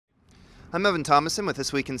I'm Evan Thomason with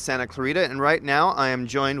This Week in Santa Clarita, and right now I am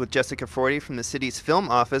joined with Jessica Forty from the city's film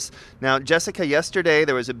office. Now, Jessica, yesterday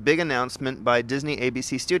there was a big announcement by Disney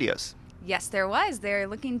ABC Studios. Yes, there was. They're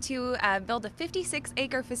looking to build a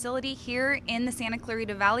 56-acre facility here in the Santa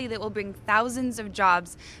Clarita Valley that will bring thousands of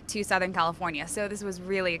jobs to Southern California. So this was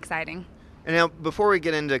really exciting. And now, before we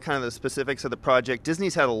get into kind of the specifics of the project,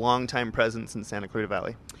 Disney's had a long-time presence in Santa Clarita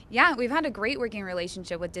Valley. Yeah, we've had a great working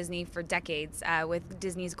relationship with Disney for decades with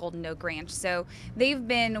Disney's Golden Oak Ranch. So they've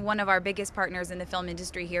been one of our biggest partners in the film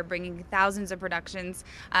industry here, bringing thousands of productions,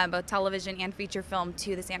 both television and feature film,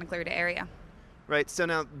 to the Santa Clarita area. Right, so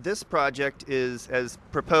now this project is, as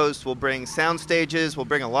proposed, will bring sound stages, will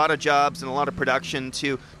bring a lot of jobs and a lot of production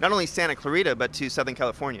to not only Santa Clarita, but to Southern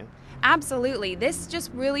California. Absolutely. This just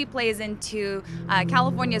really plays into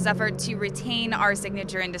California's effort to retain our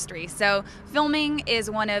signature industry. So filming is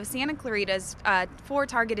one of Santa Clarita's 4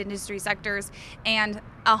 target industry sectors and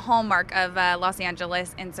a hallmark of Los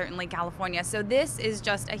Angeles and certainly California. So this is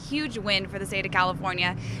just a huge win for the state of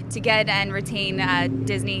California to get and retain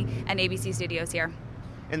Disney and ABC Studios here.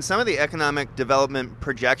 And some of the economic development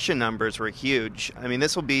projection numbers were huge. I mean,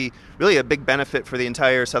 this will be really a big benefit for the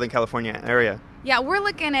entire Southern California area. Yeah, we're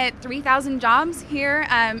looking at 3,000 jobs here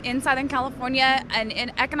in Southern California, and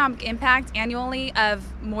an economic impact annually of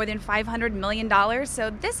more than $500 million. So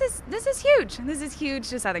this is huge. This is huge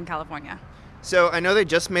to Southern California. So I know they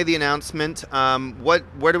just made the announcement.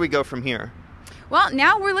 Where do we go from here? Well,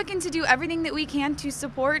 now we're looking to do everything that we can to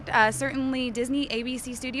support certainly Disney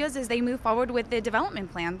ABC Studios as they move forward with the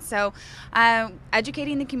development plan. So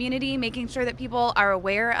educating the community, making sure that people are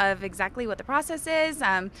aware of exactly what the process is,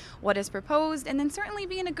 what is proposed, and then certainly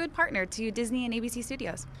being a good partner to Disney and ABC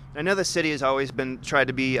Studios. I know the city has always been tried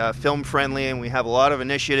to be film friendly, and we have a lot of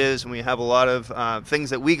initiatives and we have a lot of things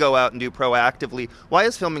that we go out and do proactively. Why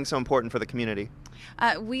is filming so important for the community?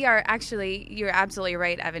 We are actually, you're absolutely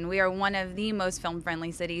right, Evan. We are one of the most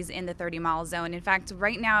film-friendly cities in the 30-mile zone. In fact,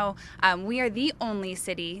 right now, we are the only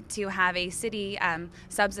city to have a city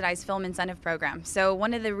subsidized film incentive program. So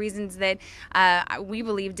one of the reasons that we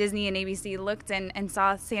believe Disney and ABC looked and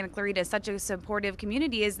saw Santa Clarita as such a supportive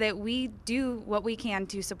community is that we do what we can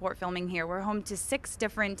to support filming here. We're home to 6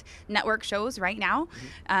 different network shows right now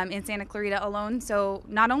in Santa Clarita alone. So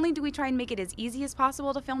not only do we try and make it as easy as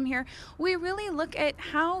possible to film here, we really look at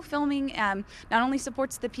how filming not only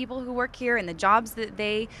supports the people who work here and the jobs that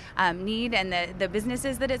they need and the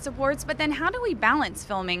businesses that it supports, but then how do we balance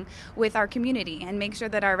filming with our community and make sure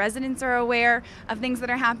that our residents are aware of things that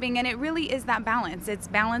are happening. And it really is that balance. It's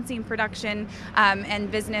balancing production and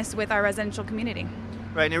business with our residential community.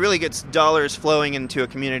 Right, and it really gets dollars flowing into a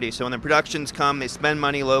community. So when the productions come, they spend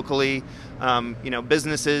money locally.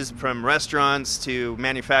 Businesses from restaurants to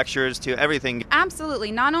manufacturers to everything.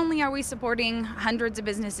 Absolutely. Not only are we supporting hundreds of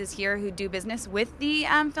businesses here who do business with the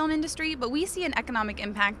film industry, but we see an economic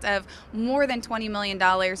impact of more than $20 million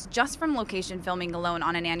just from location filming alone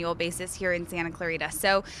on an annual basis here in Santa Clarita.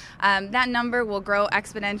 So that number will grow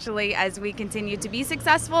exponentially as we continue to be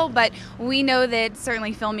successful, but we know that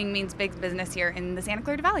certainly filming means big business here in the Santa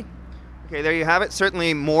Clarita Valley. Okay, there you have it.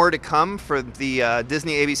 Certainly more to come for the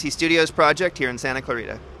Disney ABC Studios project here in Santa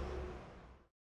Clarita.